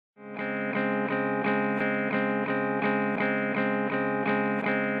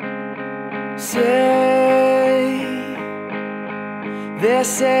They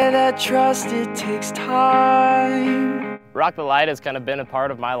say that trust, it takes time. Rock the Light has kind of been a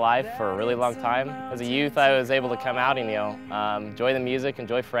part of my life for a really long time. As a youth, I was able to come out and, enjoy the music,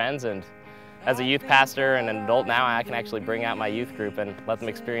 enjoy friends, and as a youth pastor and an adult now, I can actually bring out my youth group and let them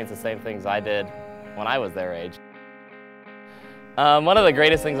experience the same things I did when I was their age. One of the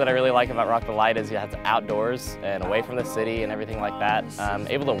greatest things that I really like about Rock the Light is it's outdoors and away from the city and everything like that.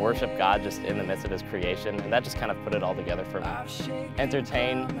 Able to worship God just in the midst of His creation, and that just kind of put it all together for me.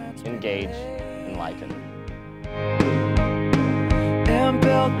 Entertain, engage, enlighten. And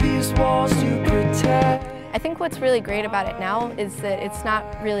build these walls to protect. I think what's really great about it now is that it's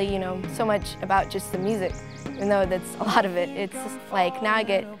not really, so much about just the music, even though that's a lot of it. It's just like now I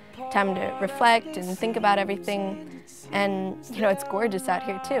get time to reflect and think about everything, and it's gorgeous out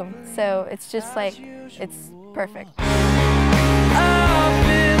here too. So it's just like, it's perfect.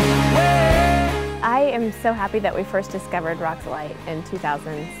 I am so happy that we first discovered Rock the Light in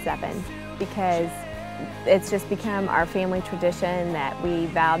 2007 because it's just become our family tradition that we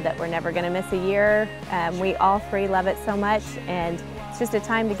vowed that we're never going to miss a year. We all three love it so much, and it's just a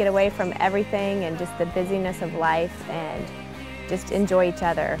time to get away from everything and just the busyness of life and just enjoy each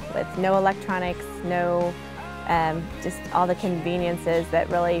other with no electronics, no just all the conveniences that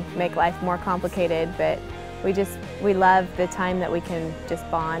really make life more complicated. But we love the time that we can just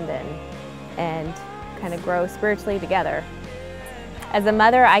bond and kind of grow spiritually together. As a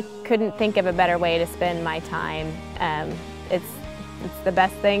mother, I couldn't think of a better way to spend my time. It's the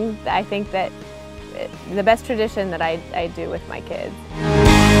best thing, I think, the best tradition that I do with my kids.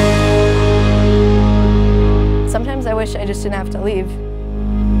 Sometimes I wish I just didn't have to leave.